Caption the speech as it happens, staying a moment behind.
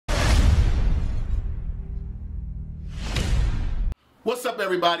What's up,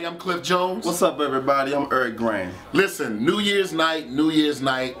 everybody? I'm Cliff Jones. What's up, everybody? I'm Eric Grant. Listen, New Year's night,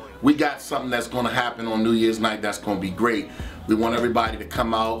 we got something that's going to happen on New Year's night that's going to be great. We want everybody to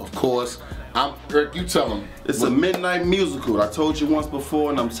come out, of course. Eric, you tell them. It's a midnight musical. I told you once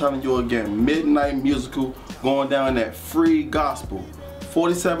before, and I'm telling you again. Midnight musical going down at Free Gospel,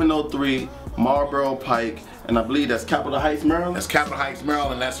 4703 Marlboro Pike, and I believe that's Capitol Heights, Maryland. That's Capitol Heights,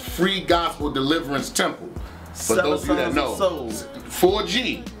 Maryland. That's Free Gospel Deliverance Temple. For those of you that know,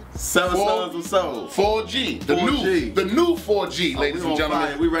 4G. Seven Sons of Soul. 4G. The 4G. new 4G, ladies and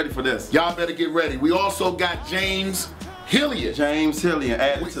gentlemen. We ready for this. Y'all better get ready. We also got James Hillian. James Hillian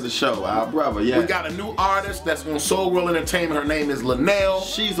added to the show. Our brother, yeah. We got a new artist that's on Soul World Entertainment. Her name is Lanell.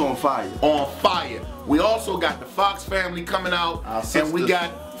 She's on fire. On fire. We also got the Fox family coming out. And we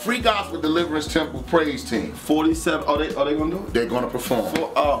got Free Gospel Deliverance Temple Praise Team. 47. Are they gonna do it? They're gonna perform.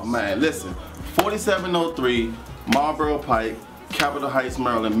 Oh man, listen. 4703 Marlboro Pike, Capitol Heights,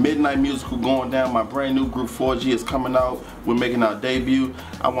 Maryland. Midnight musical going down. My brand new group 4G is coming out. We're making our debut.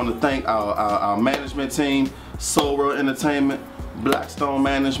 I want to thank our management team, Soul World Entertainment, Blackstone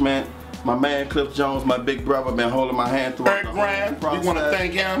Management, my man Cliff Jones, my big brother, been holding my hand through Eric Grant, you want to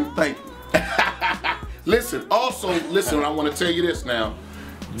thank him? Thank you. Listen, I want to tell you this now.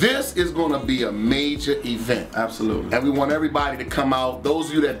 This is going to be a major event. Absolutely. And we want everybody to come out. Those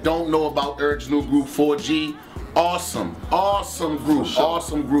of you that don't know about Eric's new group 4G, awesome group,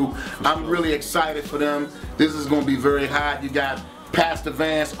 awesome group. I'm really excited for them. This is going to be very hot. You got Pastor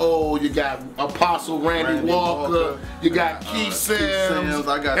Vance you got Apostle Randy Walker, you got Keith Sims.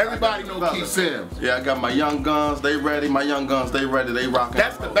 Everybody know Keith Sims. Yeah, I got my young guns, they ready. My young guns, they ready, they rocking.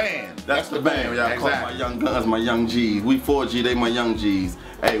 That's the band. That's the band. Yeah, I call my young guns, my young G's. We 4G, they my young G's.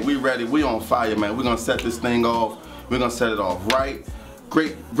 Hey, we ready, we on fire, man. We're gonna set this thing off. We're gonna set it off right.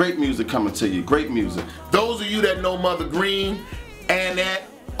 Great music coming to you, great music. Those of you that know Mother Green, Annette,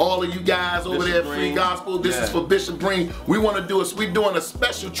 all of you guys over there at Free Gospel, this is for Bishop Green. We're doing a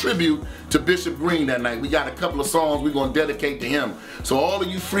special tribute to Bishop Green that night. We got a couple of songs we're going to dedicate to him. So all of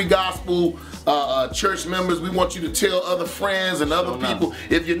you Free Gospel church members, we want you to tell other friends and other people,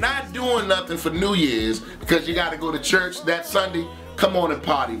 if you're not doing nothing for New Year's because you got to go to church that Sunday, come on and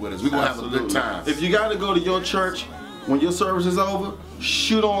party with us. We're going to have a good time. If you got to go to your church, when your service is over,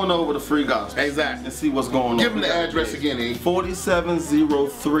 shoot on over to Free Gospel. Exactly. And see what's going on. Give them the address again, E.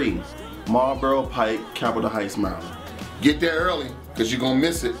 4703 Marlboro Pike, Capitol Heights, Maryland. Get there early, because you're going to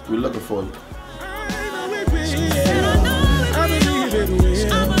miss it. We're looking for you.